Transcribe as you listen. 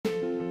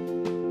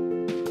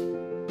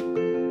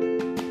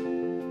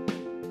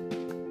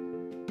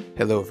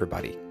Hello,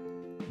 everybody.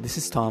 This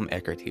is Tom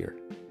Eckert here.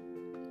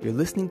 You're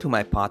listening to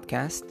my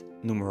podcast,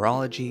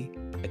 Numerology,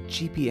 a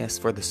GPS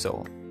for the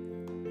soul.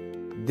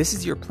 This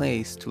is your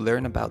place to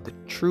learn about the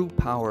true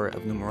power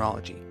of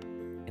numerology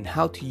and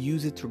how to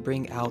use it to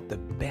bring out the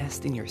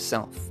best in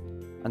yourself,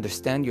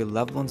 understand your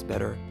loved ones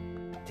better,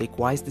 take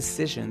wise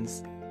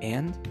decisions,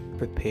 and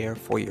prepare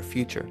for your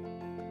future.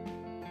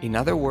 In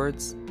other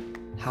words,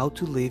 how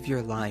to live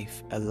your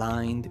life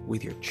aligned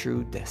with your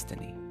true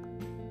destiny.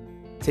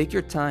 Take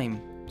your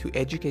time to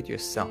educate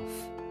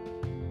yourself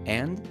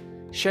and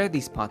share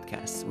these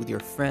podcasts with your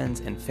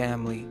friends and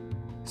family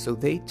so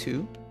they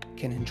too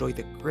can enjoy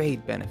the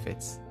great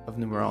benefits of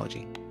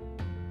numerology.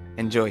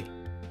 Enjoy!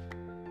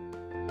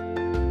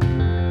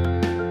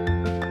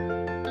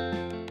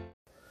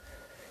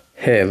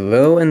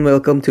 Hello and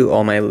welcome to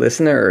all my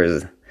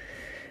listeners.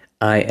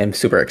 I am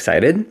super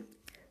excited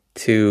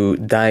to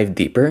dive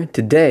deeper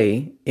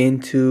today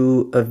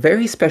into a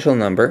very special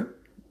number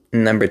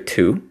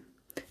 2.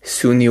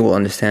 Soon you will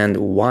understand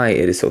why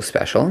it is so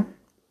special.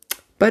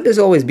 But as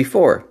always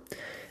before,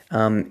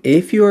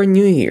 if you are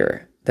new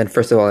here, then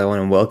first of all, I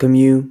want to welcome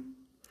you.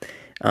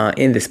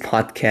 In this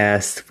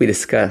podcast, we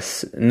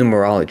discuss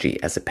numerology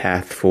as a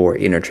path for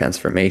inner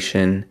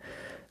transformation,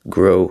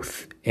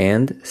 growth,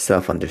 and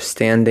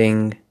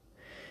self-understanding.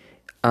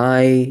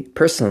 I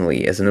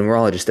personally, as a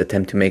numerologist,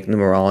 attempt to make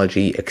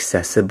numerology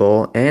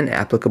accessible and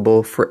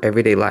applicable for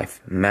everyday life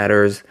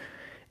matters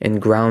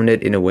and ground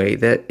it in a way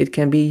that it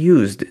can be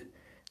used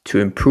to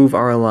improve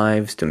our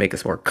lives, to make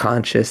us more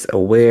conscious,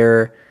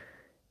 aware,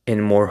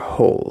 and more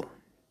whole.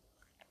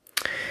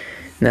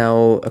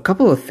 Now, a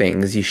couple of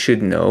things you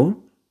should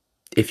know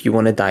if you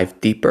want to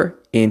dive deeper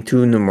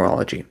into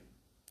numerology.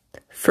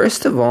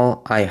 First of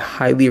all, I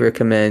highly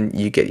recommend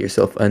you get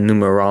yourself a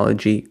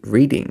numerology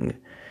reading.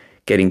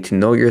 Getting to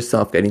know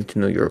yourself, getting to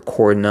know your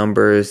core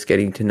numbers,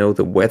 getting to know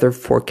the weather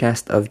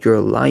forecast of your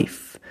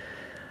life.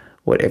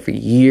 What every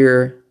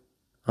year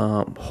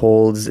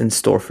holds in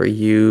store for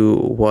you,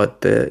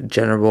 what the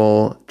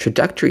general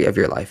trajectory of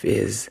your life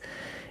is.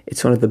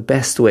 It's one of the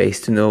best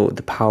ways to know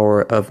the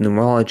power of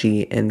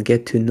numerology and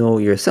get to know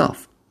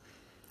yourself.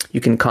 You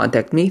can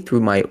contact me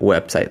through my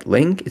website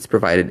link. It's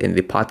provided in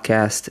the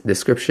podcast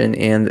description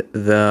and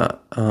the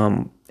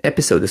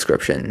episode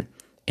description,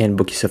 and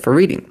book yourself a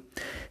reading.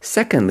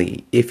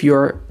 Secondly, if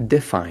you're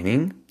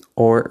defining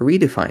or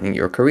redefining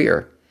your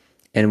career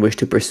and wish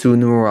to pursue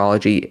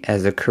numerology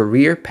as a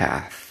career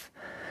path,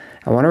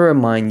 I want to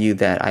remind you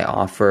that I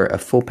offer a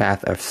full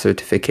path of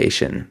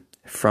certification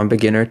from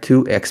beginner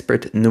to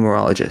expert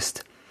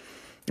numerologist.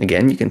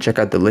 Again, you can check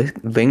out the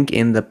link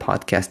in the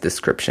podcast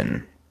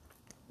description.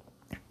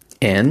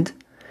 And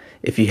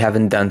if you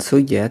haven't done so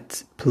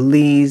yet,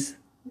 please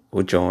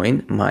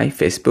join my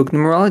Facebook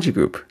numerology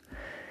group.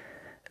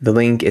 The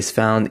link is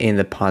found in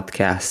the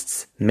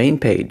podcast's main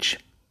page.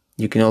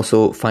 You can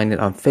also find it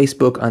on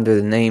Facebook under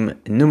the name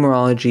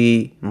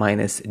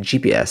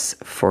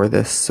Numerology-GPS for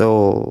the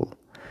Soul.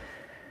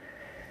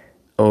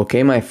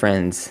 Okay, my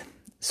friends.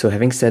 So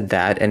having said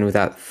that, and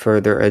without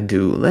further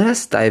ado, let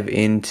us dive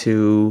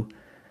into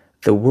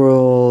the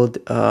world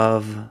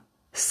of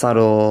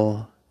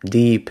subtle,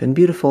 deep, and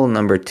beautiful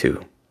number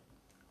 2.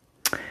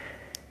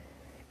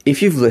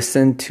 If you've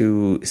listened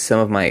to some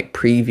of my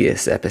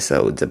previous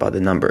episodes about the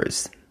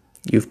numbers,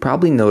 you've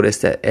probably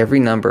noticed that every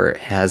number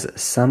has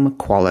some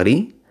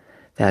quality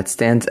that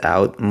stands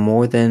out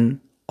more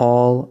than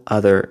all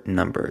other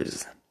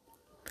numbers.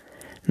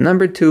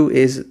 Number 2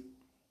 is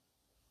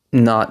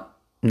not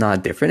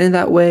different in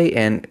that way,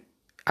 and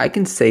I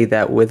can say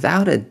that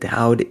without a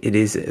doubt it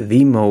is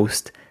the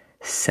most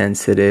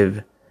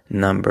sensitive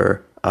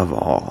number of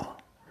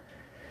all.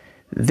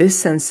 This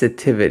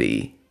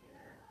sensitivity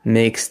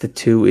makes the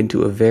 2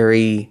 into a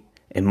very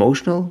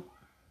emotional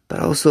but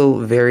also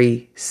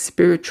very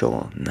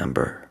spiritual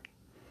number.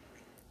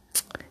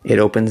 It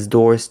opens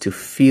doors to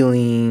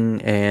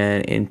feeling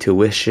and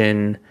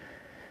intuition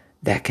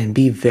that can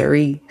be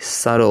very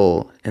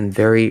subtle and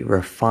very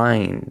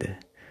refined.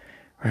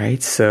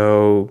 Right?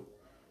 So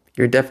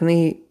you're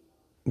definitely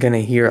going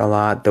to hear a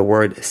lot the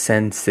word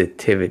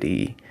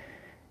sensitivity.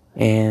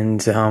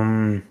 And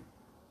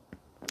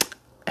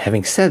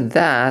having said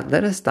that,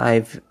 let us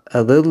dive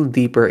a little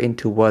deeper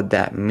into what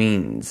that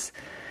means.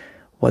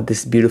 What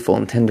this beautiful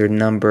and tender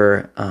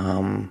number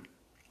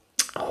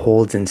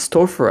holds in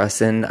store for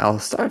us. And I'll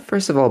start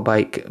first of all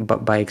by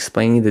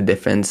explaining the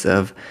difference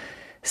of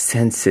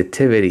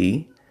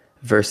sensitivity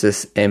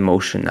versus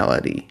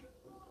emotionality.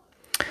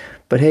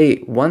 But hey,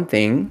 one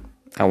thing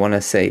I want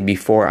to say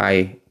before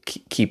I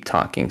keep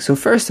talking. So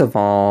first of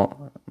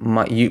all,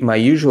 my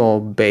usual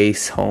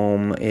base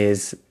home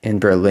is in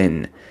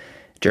Berlin,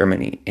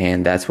 Germany,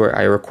 and that's where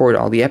I record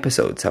all the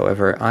episodes.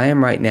 However, I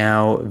am right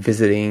now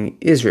visiting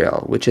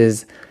Israel, which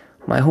is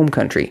my home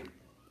country.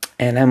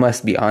 And I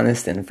must be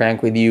honest and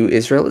frank with you,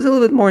 Israel is a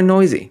little bit more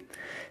noisy.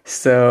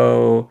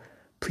 So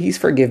please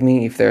forgive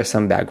me if there are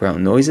some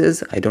background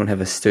noises. I don't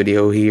have a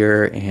studio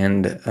here,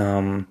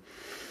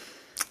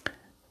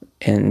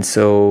 and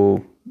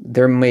so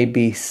There may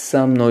be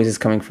some noises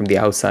coming from the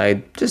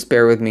outside. Just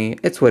bear with me.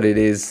 It's what it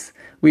is.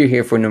 We're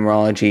here for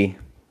numerology.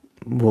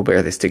 We'll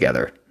bear this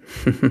together.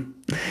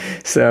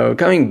 So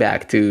coming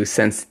back to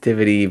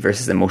sensitivity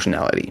versus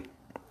emotionality.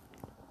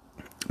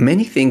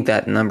 Many think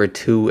that number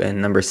 2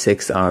 and number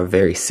 6 are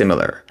very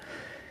similar.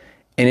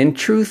 And in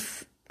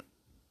truth,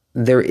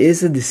 there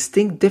is a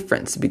distinct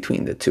difference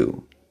between the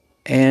two.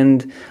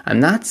 And I'm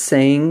not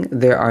saying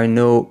there are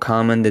no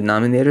common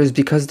denominators,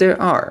 because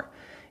there are.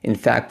 In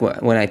fact,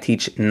 when I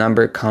teach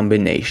number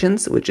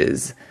combinations, which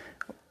is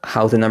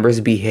how the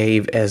numbers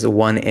behave as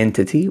one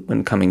entity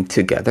when coming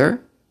together,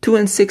 2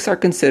 and 6 are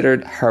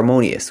considered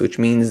harmonious, which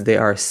means they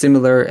are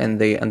similar and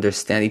they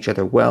understand each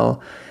other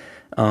well,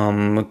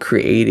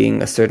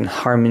 creating a certain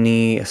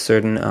harmony, a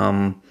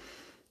certain,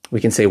 we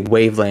can say,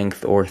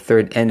 wavelength or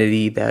third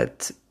entity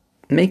that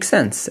makes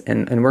sense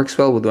and works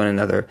well with one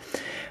another.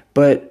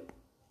 But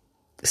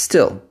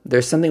still,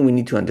 there's something we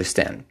need to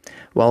understand.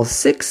 While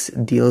 6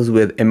 deals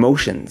with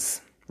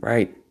emotions,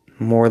 right?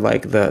 More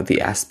like the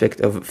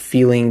aspect of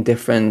feeling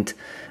different,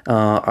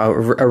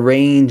 a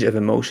range of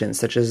emotions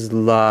such as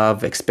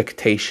love,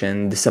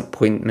 expectation,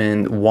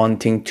 disappointment,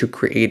 wanting to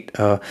create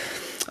a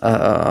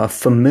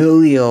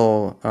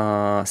familial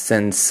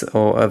sense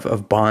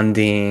of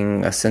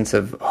bonding, a sense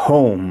of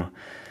home,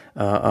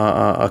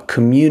 a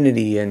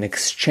community, an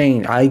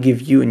exchange. I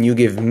give you and you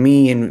give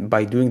me, and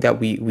by doing that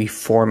we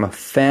form a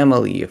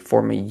family,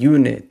 form a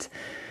unit.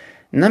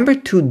 Number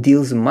 2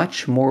 deals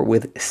much more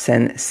with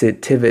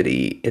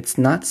sensitivity. It's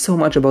not so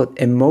much about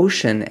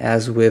emotion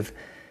as with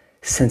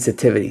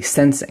sensitivity,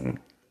 sensing.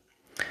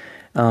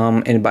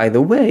 And by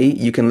the way,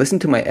 you can listen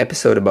to my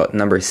episode about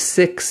number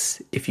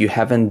 6 if you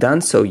haven't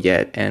done so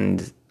yet,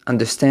 and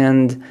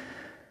understand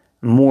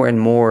more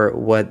and more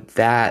what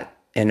that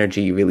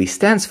energy really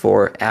stands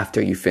for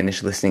after you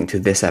finish listening to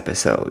this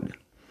episode.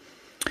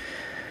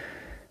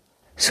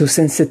 So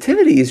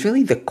sensitivity is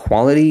really the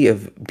quality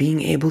of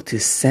being able to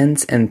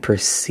sense and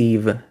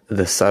perceive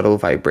the subtle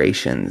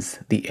vibrations,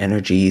 the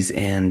energies,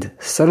 and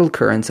subtle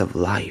currents of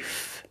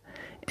life.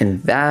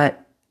 And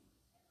that,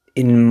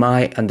 in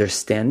my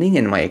understanding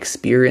and my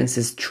experience,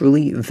 is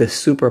truly the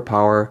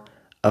superpower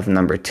of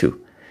number 2.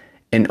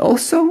 And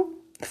also,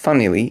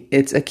 funnily,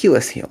 it's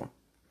Achilles' heel.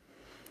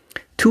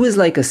 2 is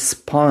like a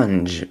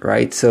sponge,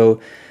 right?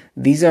 So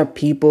these are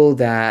people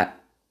that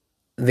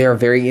they're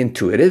very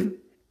intuitive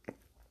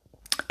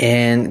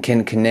and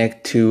can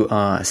connect to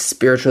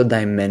spiritual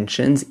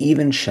dimensions,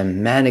 even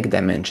shamanic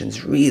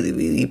dimensions, really,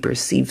 really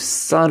perceive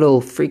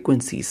subtle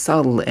frequencies,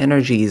 subtle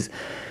energies,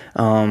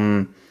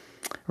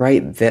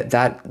 right?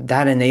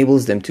 That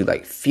enables them to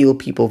like feel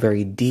people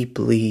very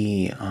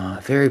deeply,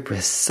 very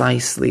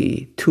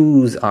precisely.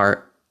 2s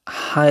are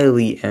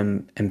highly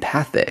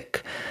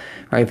empathic,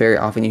 right? Very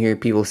often you hear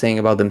people saying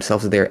about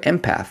themselves that they're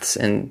empaths,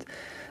 and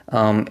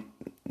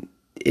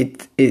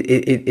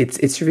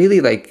it's really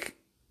like,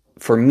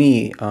 for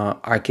me,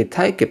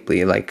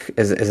 archetypically, like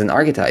as an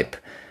archetype,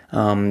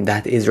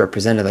 that is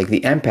represented, like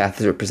the empath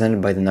is represented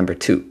by the number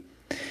 2.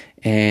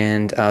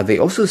 And they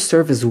also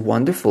serve as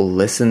wonderful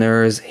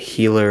listeners,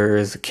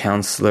 healers,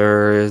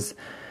 counselors.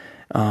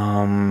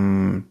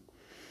 But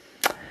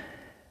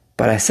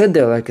I said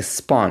they're like a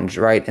sponge,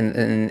 right? And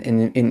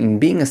in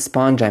being a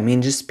sponge, I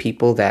mean just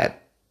people that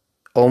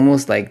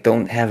almost like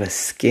don't have a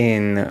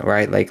skin,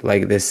 right?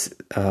 Like this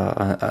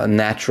a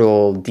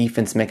natural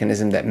defense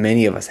mechanism that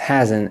many of us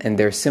has, and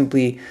they're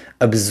simply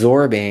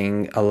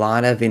absorbing a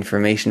lot of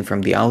information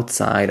from the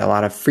outside, a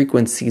lot of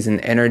frequencies and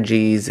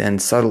energies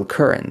and subtle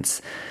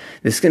currents.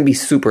 This can be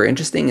super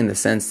interesting in the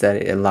sense that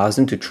it allows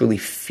them to truly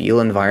feel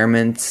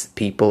environments,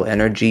 people,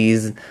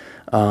 energies,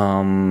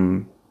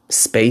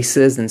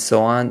 spaces, and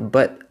so on.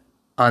 But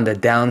on the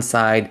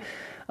downside,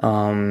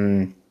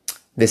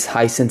 this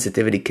high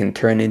sensitivity can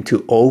turn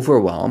into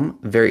overwhelm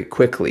very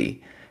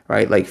quickly,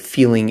 right? Like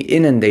feeling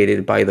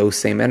inundated by those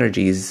same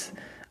energies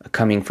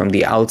coming from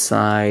the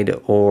outside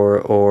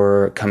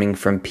or coming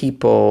from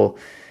people,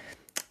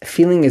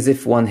 feeling as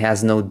if one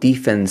has no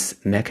defense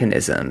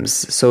mechanisms.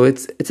 So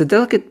it's a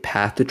delicate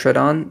path to tread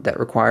on that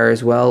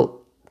requires, well,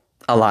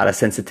 a lot of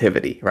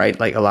sensitivity, right?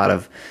 Like a lot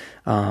of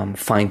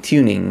fine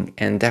tuning,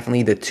 and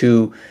definitely the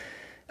 2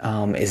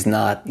 is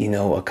not,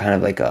 a kind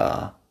of like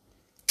a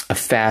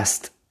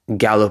fast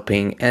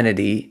galloping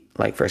entity,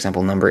 like for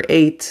example number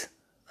 8.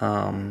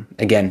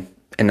 Again,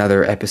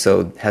 another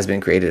episode has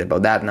been created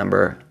about that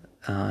number.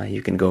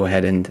 You can go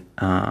ahead and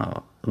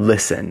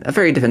listen. A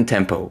very different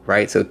tempo,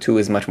 right? So 2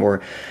 is much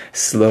more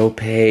slow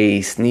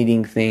pace,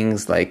 needing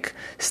things like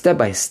step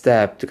by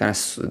step to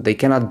they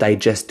cannot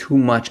digest too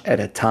much at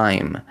a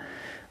time.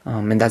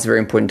 And that's very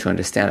important to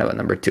understand about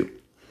number 2.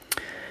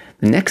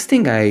 The next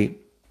thing I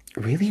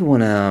really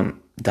want to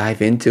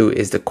dive into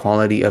is the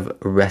quality of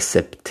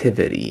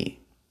receptivity.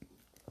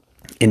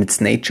 In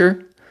its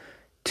nature,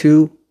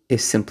 2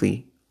 is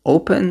simply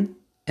open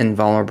and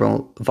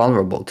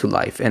vulnerable to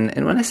life.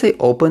 And when I say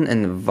open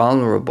and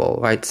vulnerable,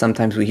 right,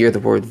 sometimes we hear the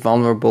word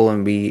vulnerable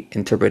and we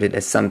interpret it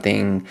as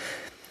something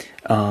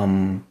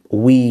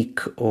weak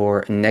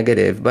or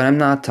negative, but I'm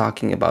not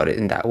talking about it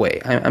in that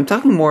way. I'm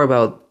talking more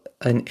about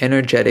an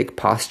energetic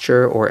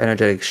posture or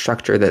energetic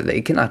structure that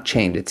they cannot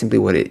change. It's simply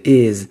what it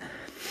is.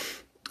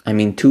 I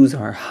mean, twos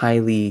are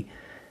highly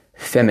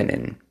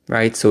feminine,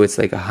 right? So it's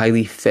like a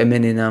highly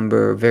feminine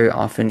number, very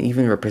often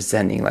even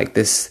representing like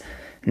this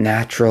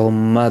natural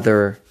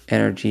mother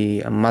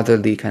energy, a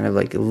motherly kind of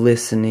like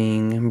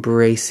listening,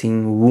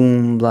 embracing,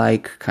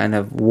 womb-like kind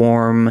of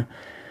warm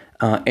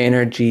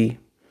energy.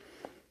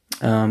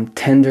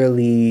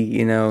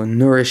 Tenderly,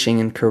 nourishing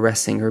and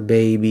caressing her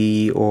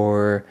baby,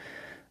 or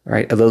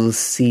right, a little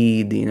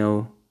seed,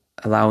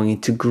 allowing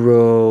it to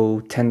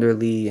grow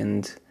tenderly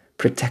and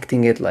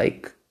protecting it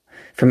like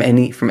from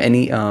any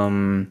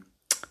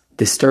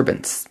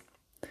disturbance.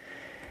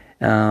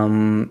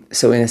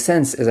 So in a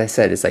sense, as I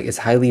said, it's like it's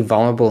highly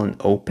vulnerable and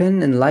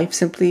open, and life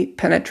simply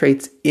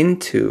penetrates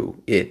into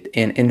it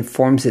and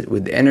informs it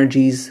with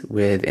energies,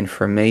 with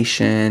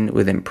information,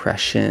 with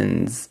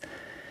impressions,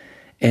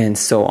 and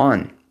so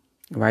on,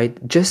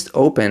 right? Just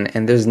open,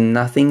 and there's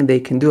nothing they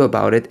can do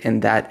about it.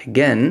 And that,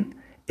 again,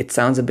 it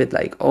sounds a bit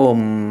like, oh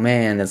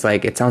man, it's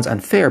like, it sounds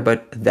unfair,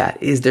 but that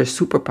is their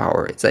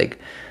superpower. It's like,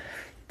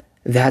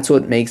 that's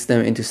what makes them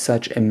into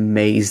such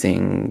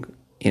amazing,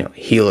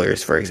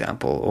 healers, for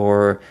example,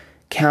 or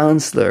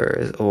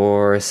counselors,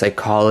 or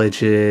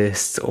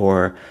psychologists,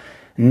 or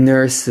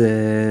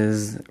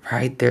nurses,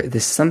 right?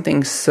 There's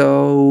something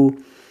so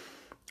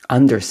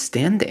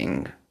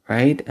understanding,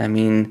 right? I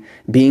mean,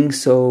 being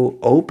so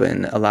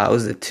open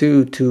allows the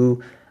two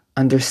to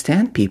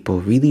understand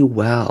people really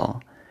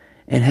well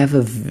and have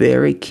a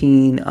very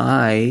keen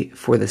eye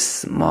for the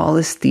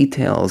smallest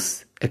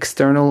details,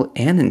 external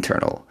and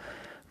internal,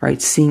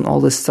 right? Seeing all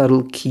the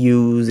subtle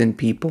cues in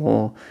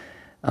people,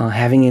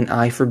 having an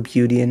eye for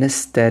beauty and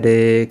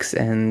aesthetics,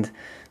 and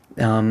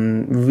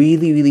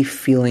really, really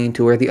feeling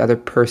to where the other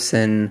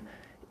person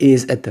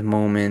is at the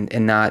moment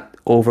and not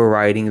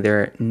overriding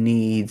their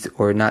needs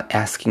or not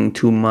asking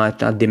too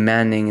much, not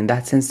demanding. In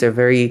that sense, they're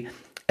very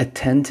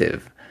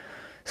attentive.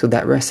 So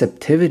that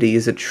receptivity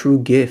is a true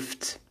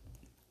gift.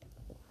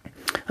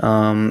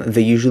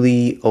 They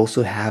usually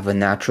also have a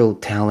natural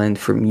talent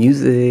for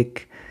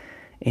music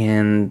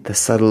and the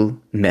subtle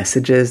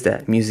messages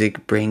that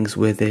music brings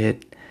with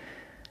it.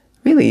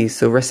 Really,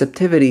 so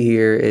receptivity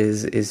here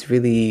is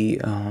really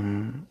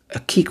a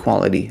key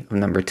quality of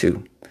number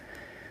two.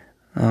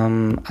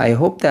 I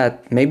hope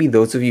that maybe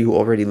those of you who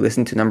already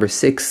listened to number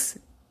 6,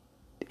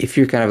 if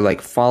you're kind of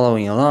like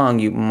following along,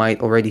 you might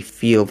already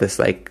feel this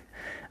like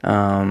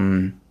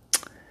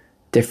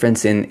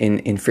difference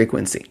in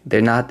frequency.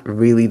 They're not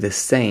really the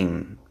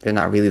same.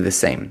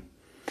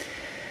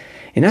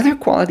 Another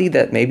quality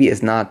that maybe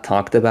is not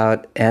talked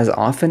about as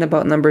often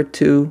about number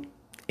 2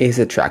 is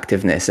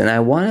attractiveness. And I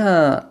want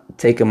to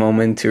take a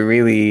moment to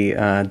really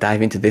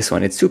dive into this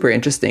one. It's super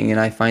interesting, and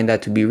I find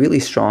that to be really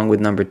strong with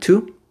number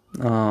 2.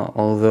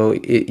 Although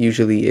it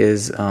usually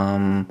is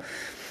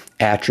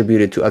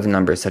attributed to other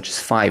numbers such as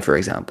 5, for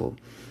example.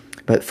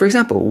 But for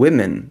example,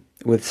 women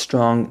with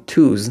strong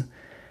 2s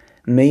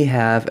may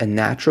have a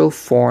natural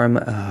form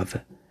of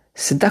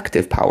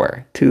seductive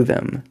power to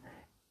them.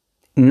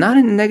 Not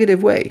in a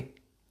negative way,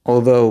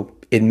 although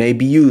it may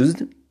be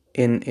used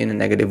in a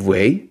negative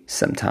way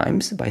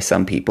sometimes by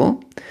some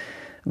people.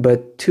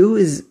 But 2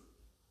 is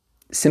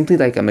simply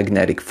like a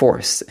magnetic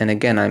force. And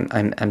again,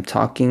 I'm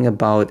talking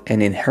about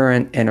an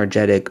inherent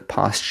energetic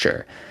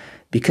posture.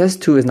 Because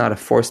 2 is not a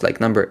force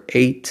like number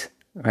 8,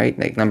 right?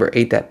 Like number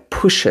 8 that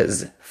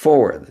pushes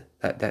forward,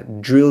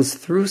 that drills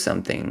through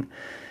something.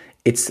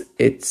 It's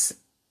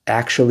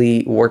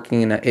actually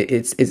working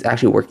it's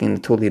actually working in a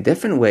totally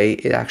different way.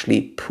 It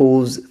actually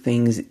pulls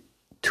things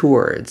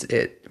towards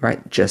it,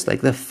 right? Just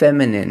like the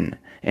feminine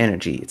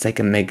energy. It's like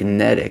a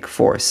magnetic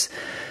force.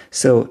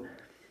 So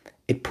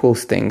it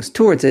pulls things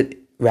towards it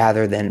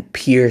rather than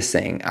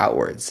piercing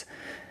outwards.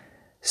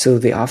 So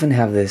they often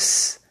have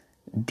this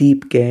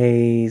deep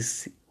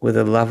gaze with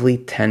a lovely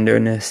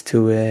tenderness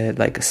to it,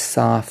 like a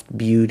soft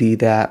beauty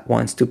that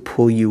wants to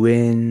pull you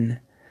in.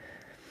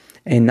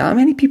 And not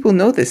many people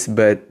know this,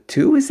 but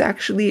 2 is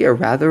actually a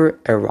rather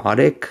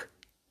erotic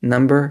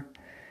number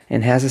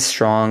and has a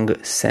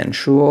strong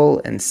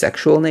sensual and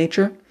sexual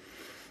nature.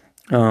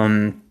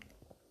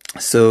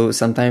 So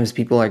sometimes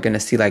people are going to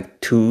see like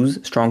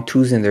 2s, strong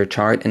 2s in their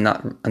chart and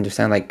not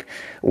understand like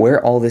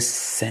where all this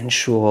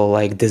sensual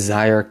like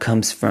desire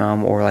comes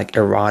from, or like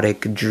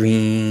erotic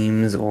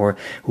dreams or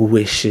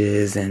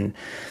wishes and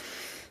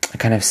a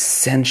kind of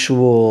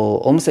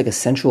sensual, almost like a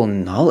sensual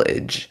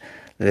knowledge.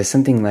 There's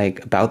something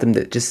like about them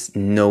that just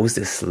knows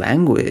this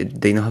language.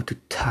 They know how to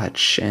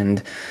touch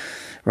and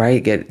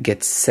right,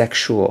 get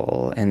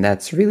sexual, and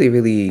that's really,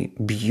 really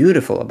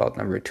beautiful about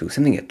number 2.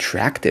 Something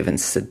attractive and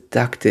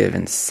seductive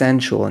and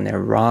sensual and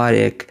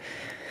erotic.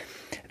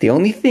 The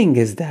only thing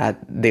is that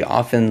they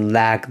often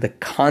lack the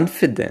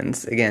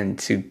confidence, again,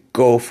 to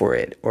go for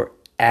it or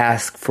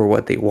ask for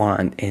what they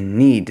want and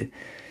need,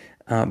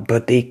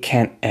 but they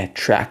can't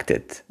attract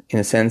it, in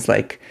a sense,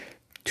 like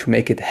to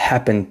make it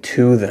happen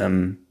to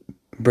them,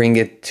 bring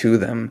it to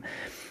them.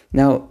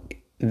 Now,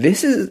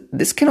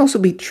 this can also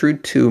be true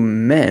to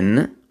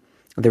men.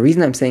 The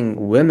reason I'm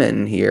saying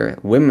women here,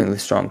 women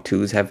with strong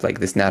twos have like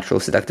this natural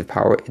seductive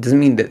power. It doesn't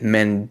mean that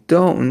men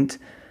don't,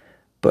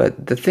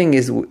 but the thing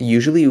is,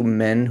 usually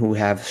men who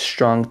have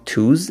strong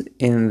twos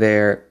in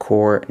their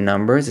core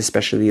numbers,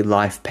 especially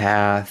life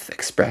path,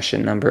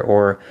 expression number,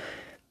 or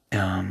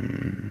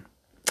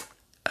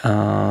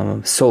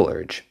soul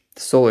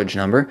urge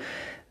number,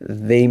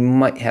 they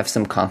might have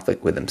some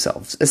conflict with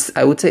themselves.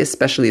 I would say,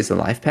 especially as a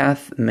life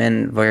path,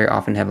 men very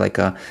often have like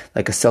a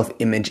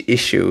self-image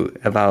issue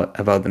about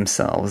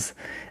themselves,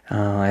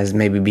 as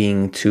maybe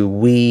being too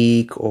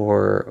weak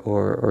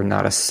or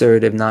not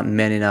assertive, not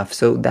man enough.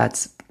 So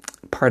that's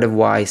part of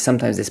why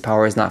sometimes this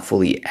power is not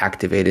fully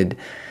activated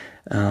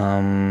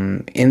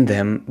in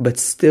them, but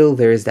still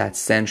there is that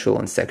sensual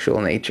and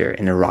sexual nature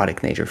and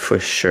erotic nature for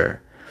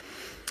sure.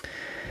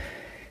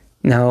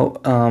 Now,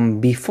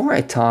 before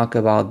I talk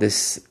about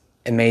this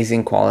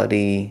amazing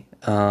quality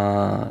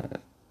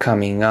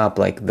coming up,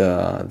 like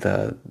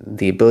the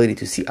ability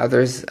to see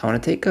others, I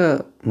want to take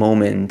a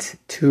moment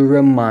to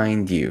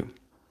remind you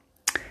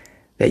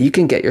that you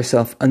can get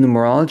yourself a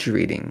numerology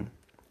reading,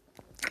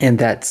 and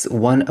that's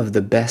one of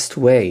the best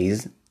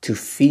ways to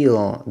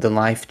feel the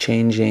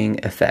life-changing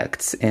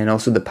effects and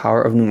also the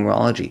power of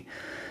numerology.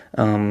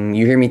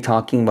 You hear me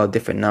talking about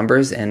different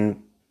numbers, and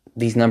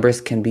these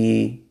numbers can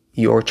be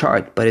your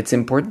chart, but it's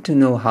important to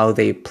know how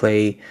they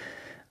play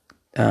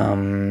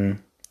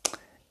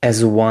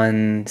as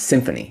one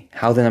symphony,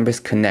 how the numbers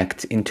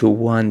connect into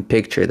one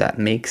picture that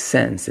makes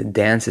sense, it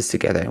dances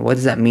together. And what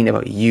does that mean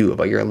about you,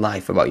 about your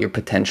life, about your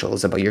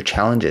potentials, about your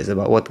challenges,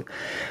 about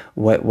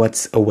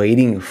what's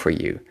awaiting for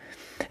you?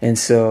 And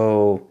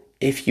so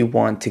if you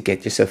want to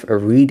get yourself a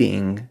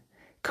reading,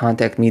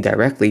 contact me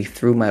directly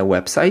through my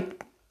website.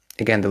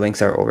 Again, the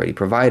links are already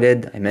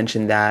provided. I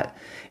mentioned that.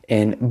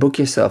 And book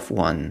yourself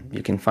one.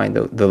 You can find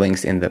the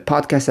links in the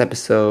podcast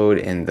episode,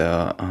 in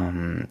the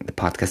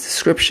podcast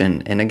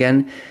description. And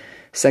again,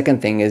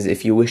 second thing is,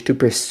 if you wish to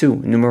pursue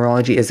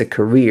numerology as a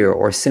career,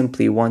 or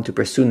simply want to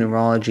pursue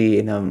numerology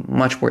in a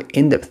much more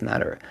in-depth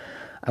manner,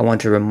 I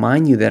want to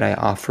remind you that I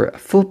offer a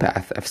full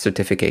path of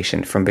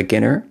certification from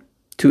beginner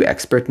to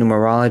expert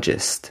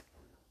numerologist.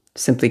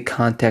 Simply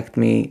contact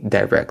me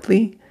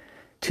directly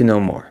to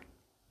know more.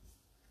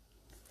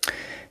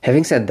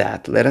 Having said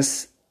that, let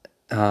us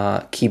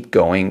keep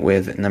going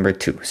with number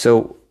 2.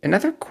 So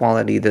another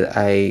quality that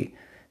I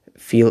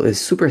feel is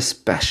super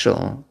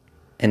special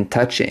and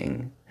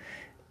touching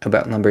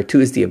about number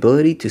 2 is the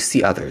ability to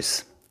see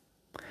others.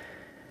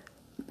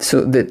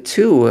 So the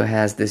 2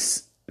 has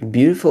this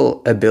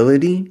beautiful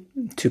ability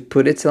to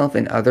put itself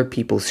in other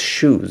people's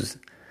shoes,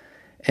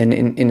 and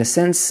in a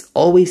sense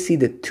always see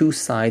the two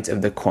sides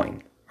of the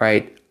coin,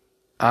 right?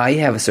 I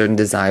have a certain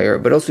desire,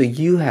 but also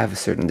you have a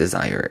certain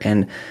desire,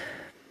 and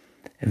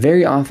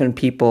very often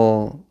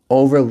people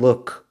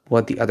overlook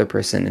what the other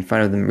person in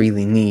front of them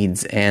really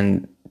needs,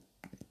 and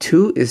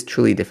 2 is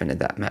truly different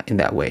in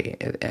that way.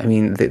 I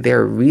mean,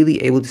 they're really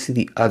able to see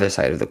the other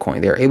side of the coin.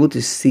 They're able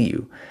to see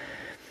you,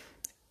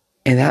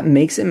 and that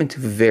makes them into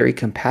very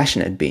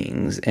compassionate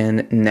beings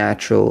and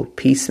natural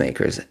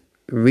peacemakers,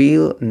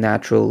 real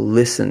natural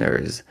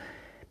listeners,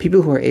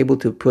 people who are able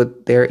to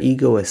put their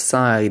ego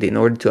aside in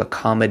order to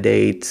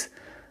accommodate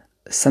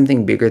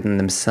something bigger than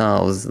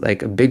themselves,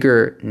 like a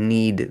bigger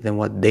need than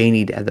what they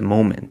need at the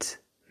moment.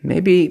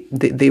 Maybe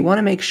they want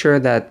to make sure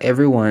that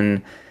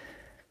everyone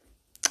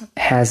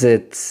has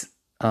it,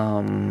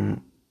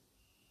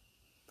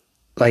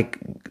 like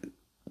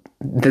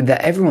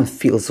that everyone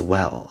feels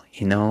well,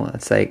 you know?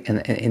 It's like,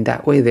 and in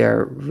that way,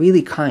 they're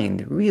really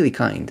kind, really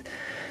kind.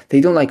 They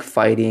don't like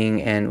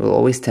fighting and will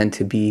always tend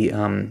to be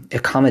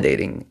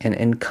accommodating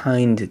and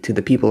kind to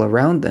the people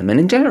around them, and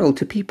in general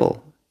to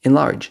people in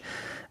large.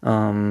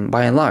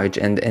 By and large,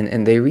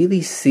 and they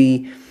really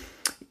see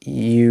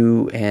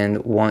you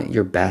and want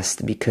your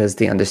best because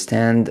they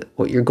understand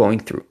what you're going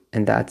through.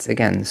 And that's,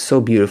 again,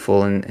 so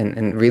beautiful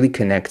and really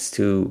connects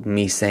to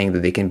me saying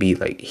that they can be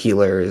like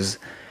healers,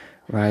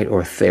 right?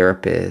 Or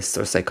therapists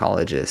or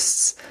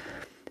psychologists.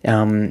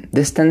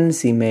 This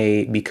tendency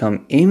may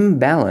become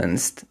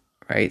imbalanced,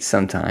 right?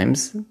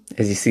 Sometimes,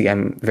 as you see,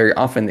 very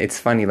often, it's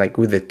funny, like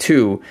with the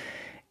 2,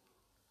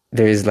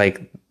 there's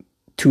like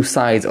 2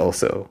 sides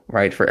also,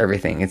 right, for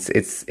everything. It's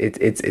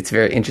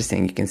very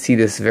interesting. You can see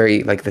this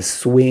very, like, the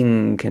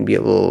swing can be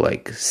a little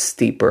like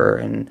steeper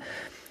and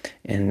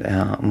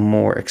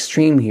more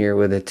extreme here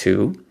with the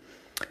 2.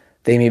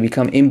 They may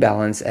become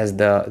imbalanced as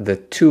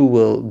the 2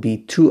 will be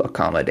too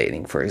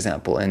accommodating, for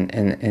example,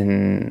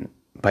 and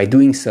by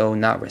doing so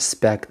not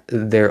respect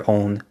their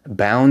own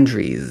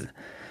boundaries.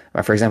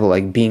 For example,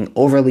 like being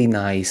overly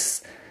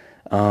nice,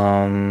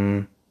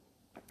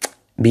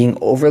 being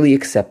overly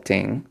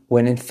accepting,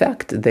 when in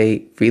fact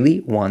they really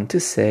want to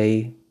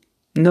say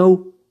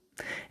no.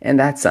 And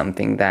that's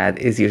something that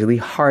is usually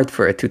hard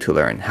for a 2 to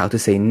learn, how to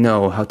say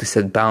no, how to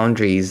set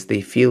boundaries. They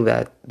feel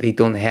that they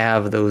don't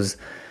have those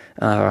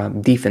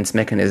defense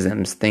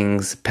mechanisms,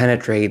 things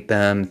penetrate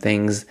them,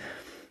 things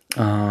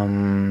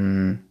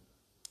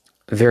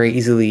very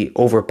easily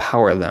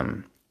overpower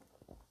them.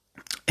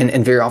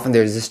 And very often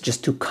they're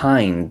just too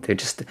kind.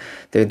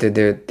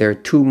 They're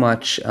too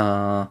much.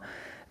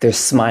 They're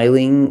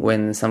smiling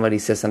when somebody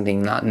says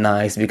something not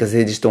nice because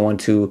they just don't want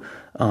to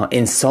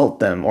insult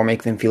them or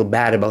make them feel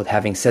bad about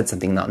having said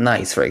something not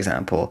nice, for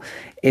example.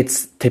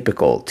 It's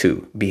typical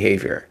too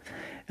behavior.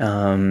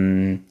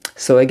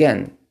 So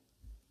again,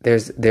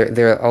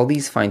 there are all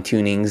these fine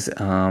tunings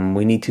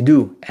we need to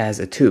do as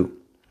a two.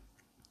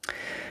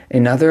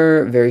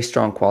 Another very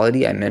strong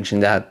quality, I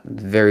mentioned that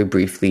very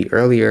briefly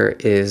earlier,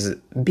 is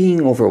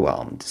being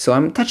overwhelmed. So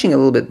I'm touching a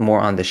little bit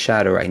more on the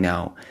shadow right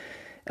now.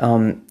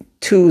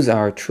 Twos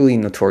are truly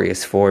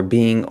notorious for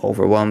being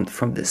overwhelmed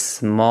from the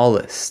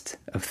smallest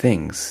of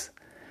things.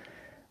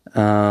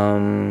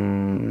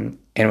 And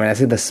when I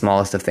say the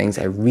smallest of things,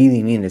 I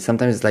really mean it.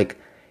 Sometimes it's like,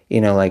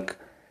 like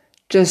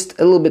just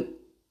a little bit,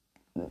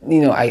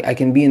 I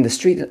can be in the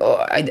street.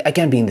 Oh, I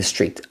can't be in the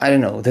street. I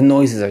don't know. The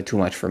noises are too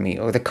much for me,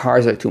 or the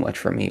cars are too much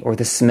for me, or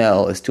the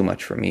smell is too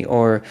much for me,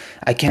 or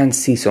I can't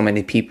see so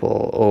many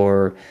people,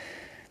 or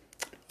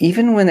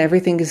even when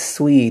everything is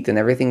sweet and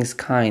everything is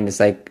kind, it's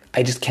like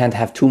I just can't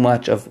have too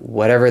much of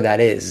whatever that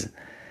is.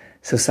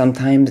 So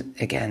sometimes,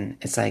 again,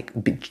 it's like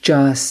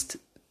just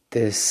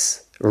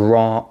this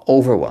raw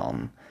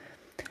overwhelm.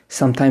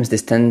 Sometimes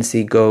this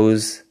tendency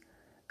goes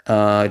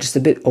just a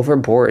bit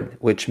overboard,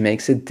 which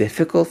makes it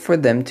difficult for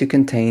them to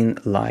contain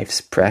life's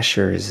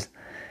pressures.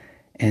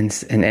 And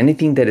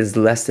anything that is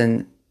less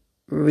than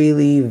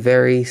really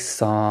very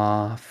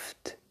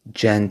soft,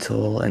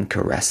 gentle, and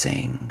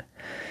caressing.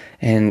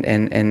 And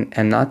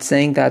I'm not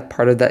saying that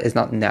part of that is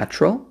not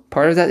natural.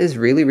 Part of that is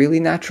really, really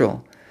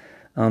natural.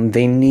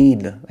 They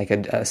need like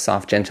a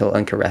soft, gentle,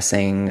 and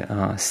caressing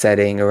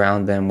setting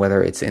around them,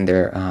 whether it's in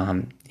their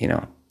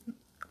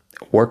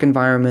work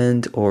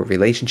environment or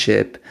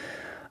relationship,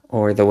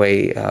 or the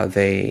way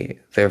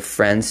their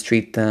friends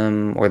treat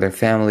them, or their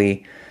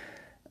family.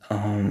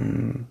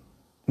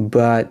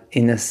 But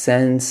in a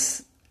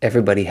sense,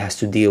 everybody has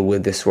to deal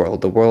with this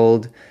world. The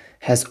world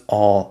has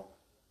all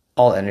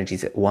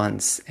energies at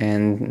once.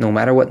 And no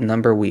matter what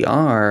number we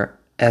are,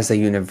 as a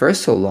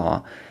universal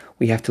law,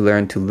 we have to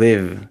learn to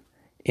live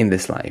in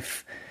this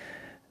life.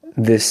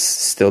 This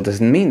still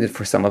doesn't mean that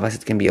for some of us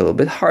it can be a little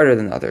bit harder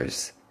than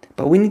others.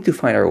 But we need to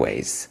find our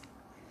ways.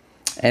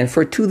 And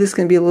for two, this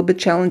can be a little bit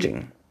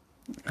challenging.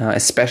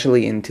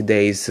 Especially in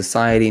today's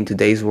society, in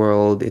today's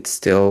world. It's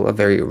still a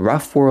very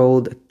rough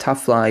world, a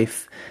tough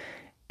life.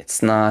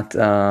 It's not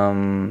a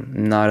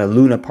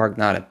Luna Park,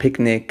 not a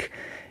picnic.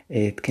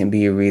 It can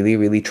be really,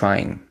 really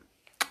trying.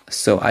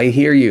 So I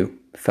hear you,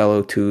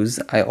 fellow twos.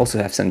 I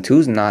also have some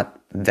twos, not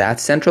that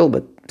central,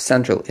 but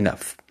central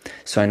enough.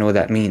 So I know what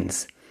that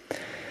means.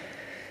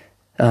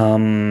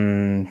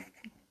 Dealing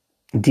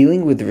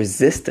with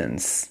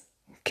resistance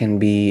can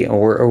be,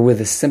 or with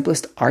the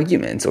simplest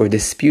arguments or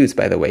disputes,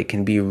 by the way,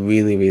 can be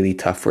really, really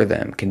tough for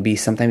them. Can be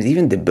sometimes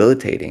even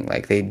debilitating,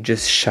 like they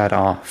just shut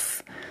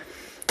off.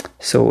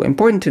 So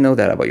important to know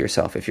that about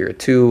yourself if you're a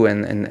two,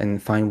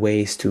 and find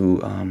ways to,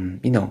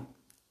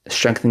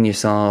 strengthen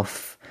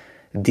yourself,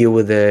 deal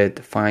with it,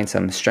 find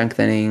some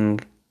strengthening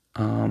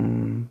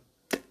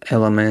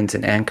elements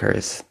and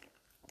anchors.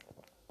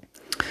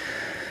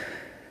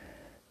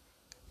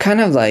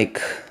 Kind of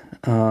like,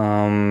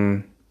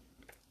 and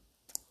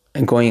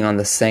going on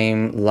the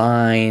same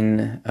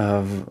line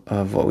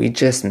of what we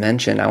just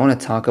mentioned, I want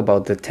to talk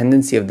about the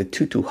tendency of the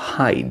two to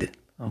hide,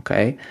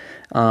 okay?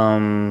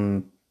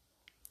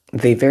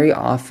 They very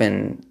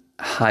often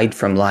hide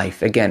from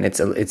life. Again,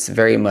 it's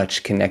very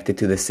much connected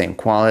to the same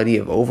quality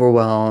of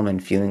overwhelm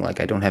and feeling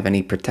like I don't have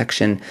any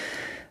protection.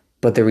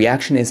 But the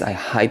reaction is I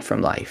hide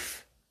from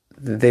life.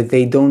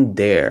 They don't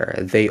dare.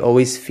 They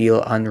always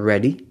feel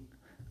unready,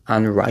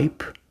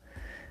 unripe.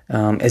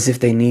 As if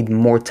they need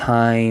more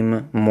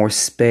time, more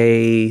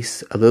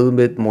space, a little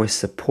bit more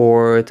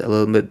support, a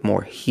little bit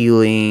more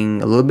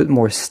healing, a little bit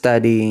more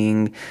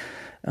studying,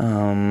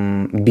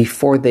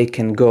 before they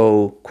can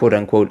go, quote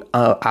unquote,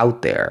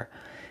 out there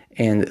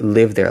and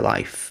live their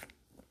life.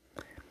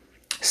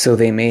 So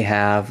they may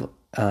have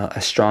a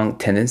strong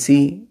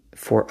tendency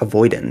for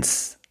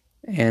avoidance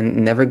and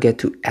never get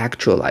to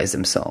actualize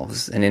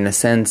themselves. And in a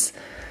sense,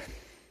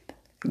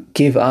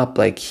 give up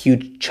like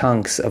huge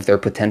chunks of their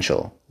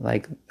potential.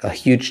 Like a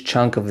huge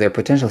chunk of their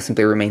potential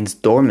simply remains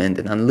dormant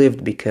and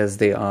unlived because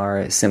they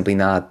are simply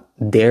not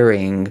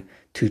daring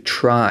to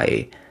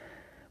try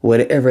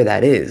whatever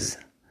that is.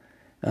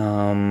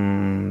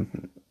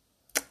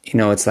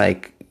 It's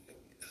like,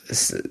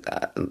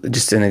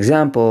 just an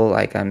example,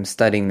 like I'm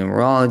studying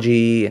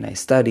numerology and I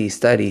study.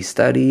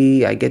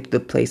 I get to the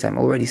place I'm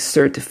already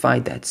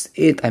certified. That's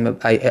it.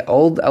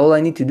 All I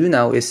need to do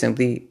now is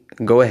simply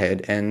go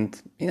ahead and,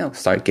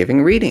 start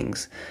giving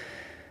readings.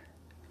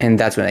 And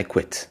that's when I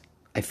quit.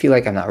 I feel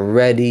like I'm not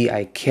ready.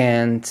 I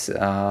can't,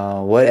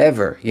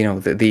 whatever.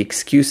 The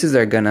excuses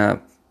are going to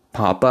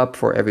pop up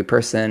for every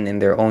person in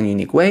their own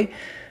unique way.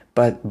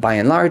 But by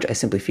and large, I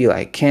simply feel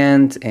I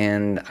can't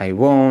and I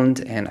won't.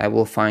 And I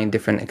will find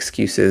different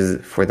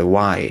excuses for the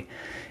why.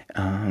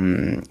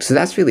 So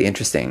that's really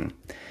interesting.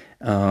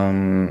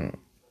 I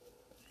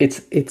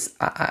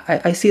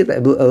see it a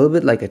little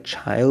bit like a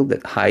child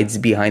that hides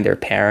behind their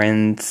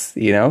parents,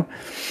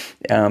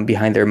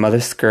 behind their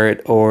mother's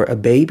skirt, or a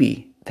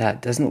baby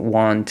that doesn't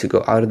want to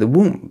go out of the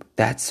womb.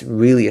 That's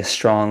really a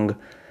strong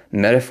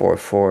metaphor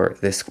for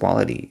this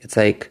quality. It's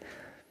like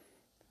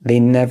they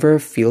never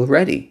feel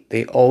ready.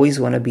 They always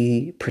want to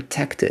be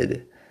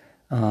protected.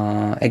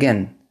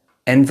 Again,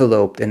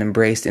 enveloped and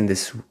embraced in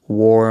this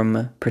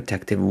warm,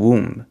 protective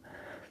womb.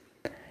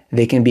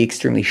 They can be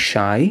extremely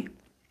shy,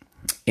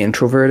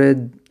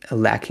 introverted,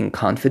 lacking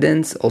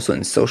confidence, also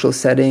in social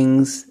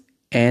settings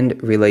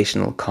and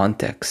relational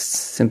contexts.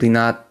 Simply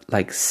not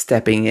like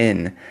stepping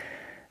in,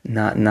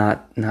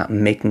 not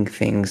making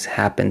things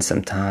happen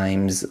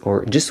sometimes,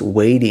 or just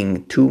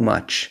waiting too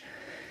much.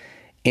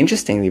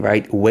 Interestingly,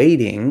 right,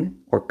 waiting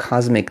or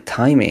cosmic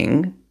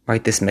timing,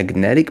 right, this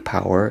magnetic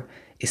power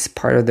is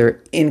part of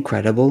their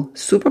incredible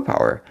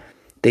superpower.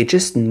 They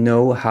just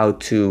know how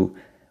to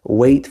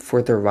wait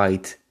for the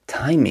right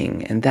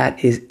timing, and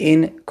that is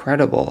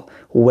incredible.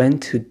 When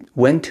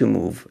to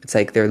move. It's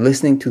like they're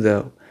listening to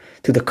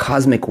the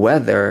cosmic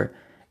weather,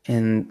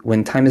 and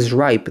when time is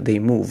ripe, they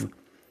move.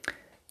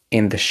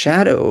 In the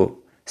shadow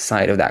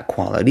side of that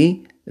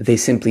quality, they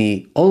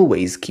simply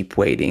always keep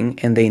waiting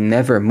and they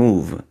never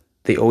move.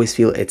 They always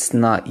feel it's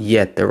not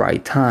yet the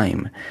right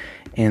time.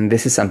 And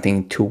this is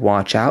something to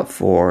watch out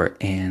for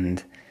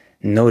and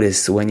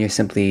notice when you're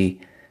simply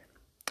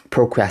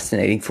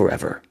procrastinating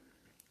forever.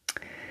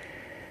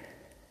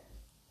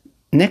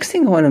 Next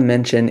thing I want to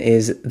mention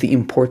is the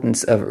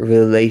importance of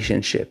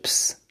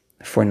relationships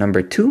for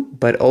number 2,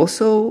 but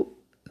also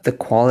the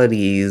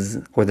qualities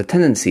or the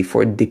tendency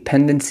for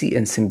dependency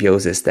and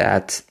symbiosis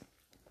that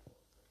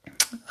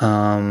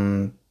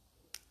kind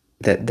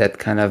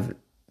of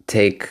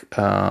take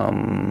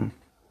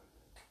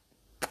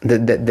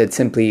that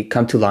simply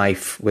come to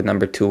life with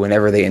number 2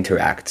 whenever they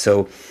interact.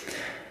 So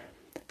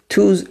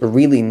 2s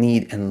really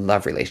need and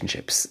love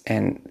relationships,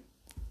 and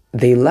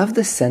they love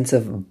the sense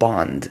of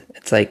bond.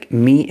 It's like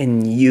me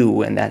and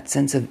you, and that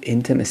sense of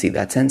intimacy,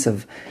 that sense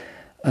of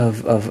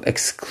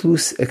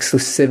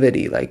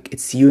exclusivity. Like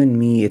it's you and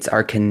me, it's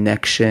our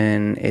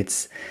connection.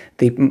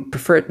 They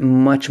prefer it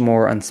much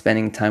more on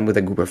spending time with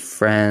a group of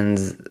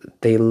friends.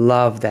 They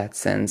love that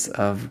sense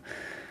of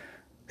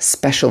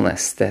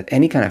specialness that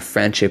any kind of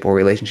friendship or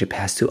relationship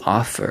has to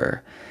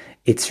offer.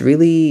 It's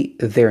really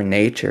their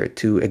nature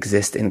to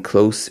exist in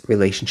close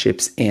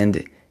relationships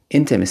and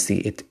intimacy.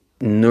 It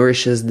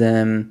nourishes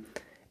them,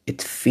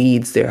 it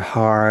feeds their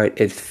heart,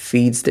 it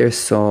feeds their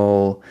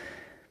soul,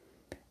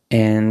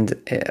 and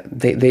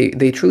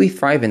they truly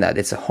thrive in that.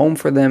 It's a home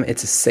for them,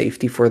 it's a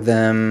safety for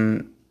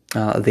them.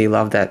 They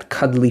love that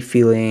cuddly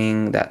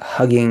feeling, that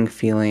hugging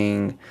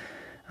feeling.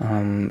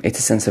 It's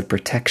a sense of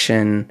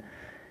protection.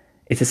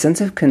 It's a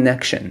sense of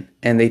connection,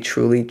 and they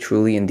truly,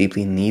 truly and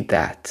deeply need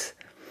that.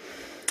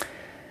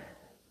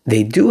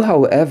 They do,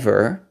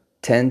 however,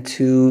 tend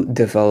to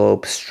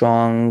develop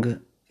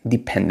strong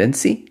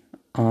dependency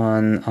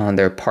on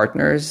their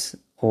partners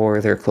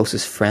or their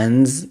closest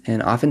friends,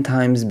 and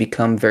oftentimes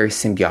become very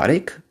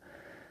symbiotic,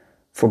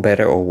 for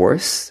better or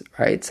worse,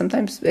 right?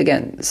 Sometimes,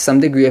 again, some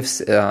degree of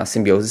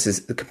symbiosis is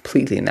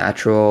completely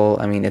natural.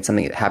 I mean, it's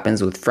something that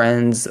happens with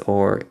friends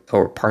or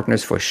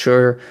partners for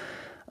sure.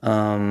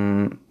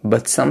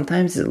 But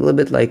sometimes it's a little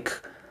bit like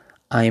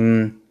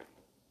I'm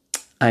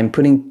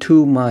putting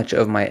too much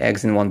of my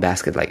eggs in one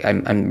basket. Like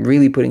I'm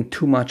really putting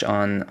too much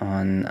on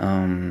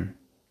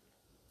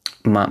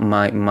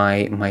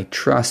my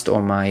trust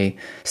or my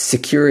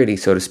security,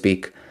 so to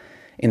speak,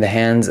 in the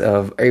hands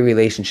of a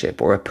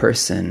relationship or a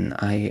person.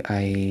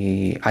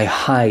 I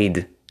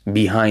hide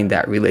behind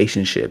that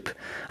relationship.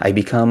 I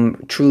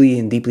become truly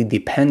and deeply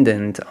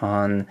dependent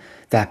on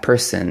that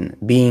person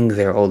being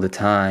there all the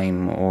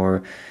time,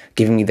 or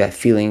giving me that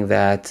feeling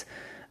that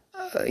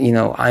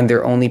I'm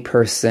their only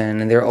person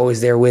and they're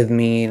always there with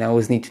me, and I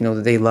always need to know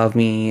that they love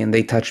me and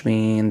they touch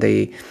me and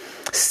they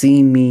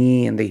see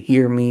me and they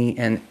hear me.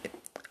 And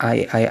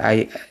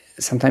I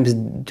sometimes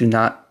do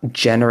not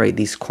generate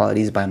these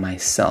qualities by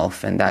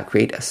myself, and that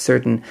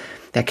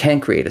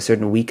can create a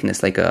certain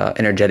weakness, like a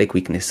energetic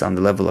weakness on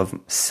the level of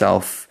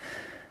self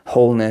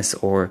wholeness,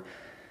 or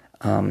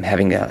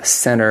having a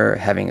center,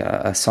 having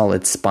a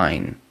solid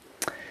spine.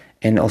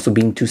 And also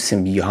being too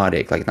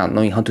symbiotic, like not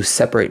knowing how to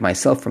separate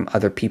myself from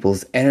other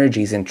people's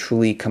energies and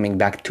truly coming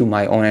back to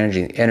my own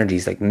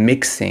energies, like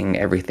mixing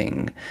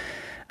everything.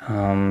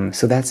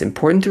 So that's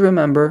important to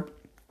remember,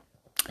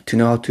 to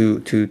know how to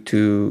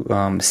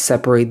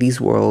separate these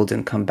worlds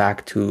and come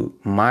back to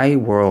my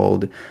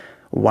world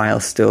while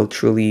still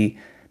truly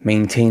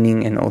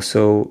maintaining and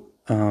also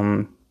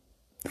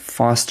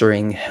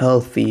fostering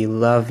healthy,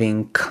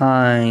 loving,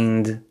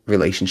 kind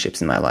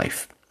relationships in my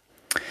life.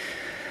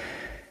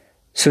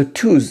 So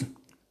 2s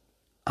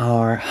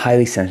are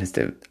highly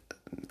sensitive,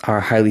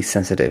 are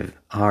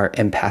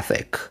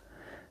empathic,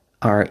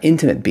 are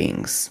intimate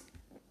beings.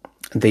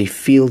 They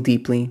feel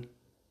deeply,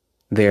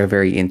 they are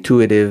very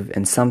intuitive,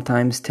 and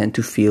sometimes tend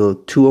to feel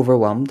too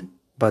overwhelmed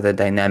by the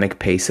dynamic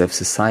pace of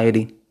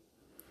society.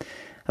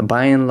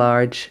 By and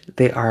large,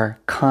 they are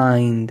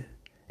kind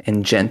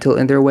and gentle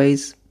in their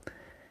ways,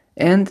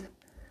 and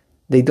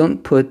they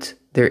don't put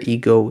their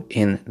ego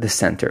in the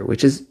center,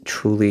 which is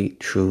truly,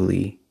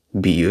 truly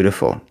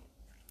beautiful.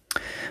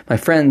 My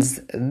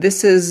friends,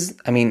 this is,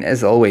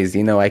 as always,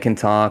 I can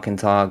talk and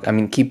talk.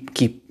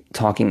 Keep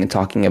talking and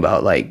talking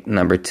about like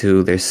number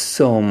 2. There's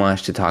so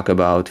much to talk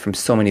about from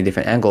so many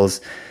different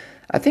angles.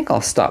 I think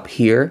I'll stop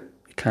here.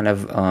 We kind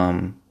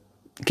of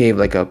gave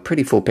like a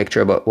pretty full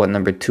picture about what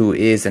number 2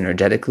 is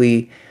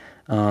energetically.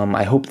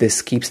 I hope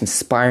this keeps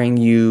inspiring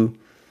you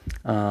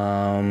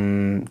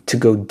to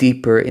go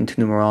deeper into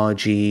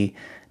numerology,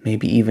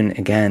 maybe even,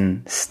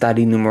 again,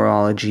 study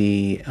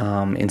numerology,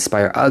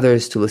 inspire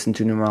others to listen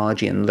to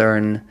numerology and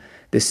learn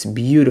this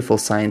beautiful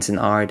science and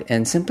art.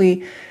 And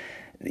simply,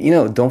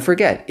 don't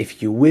forget,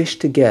 if you wish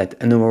to get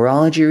a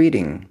numerology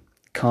reading,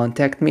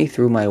 contact me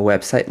through my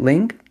website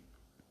link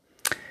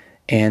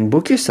and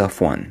book yourself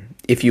one.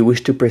 If you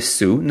wish to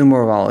pursue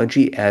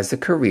numerology as a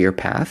career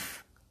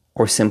path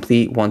or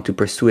simply want to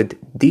pursue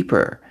it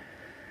deeper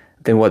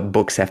than what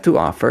books have to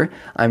offer,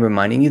 I'm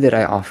reminding you that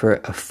I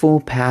offer a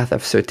full path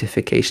of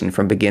certification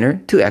from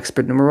beginner to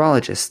expert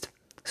numerologist.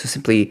 So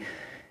simply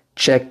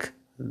check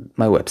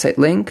my website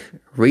link,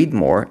 read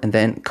more, and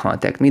then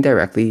contact me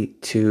directly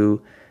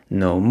to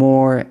know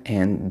more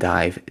and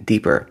dive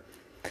deeper.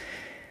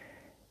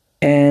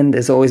 And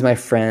as always, my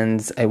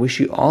friends, I wish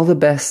you all the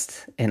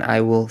best, and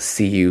I will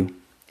see you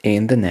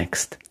in the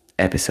next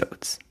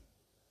episodes.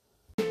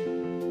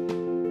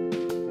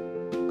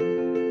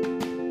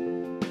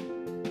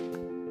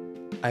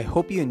 I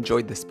hope you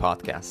enjoyed this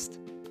podcast.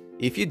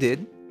 If you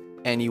did,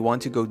 and you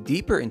want to go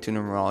deeper into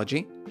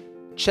numerology,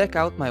 check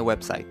out my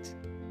website,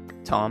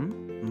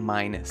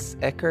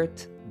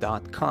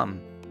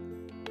 tom-eckert.com.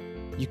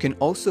 You can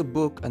also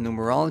book a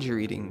numerology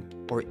reading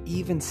or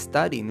even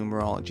study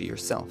numerology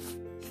yourself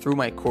through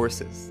my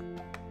courses.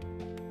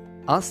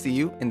 I'll see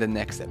you in the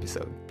next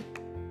episode.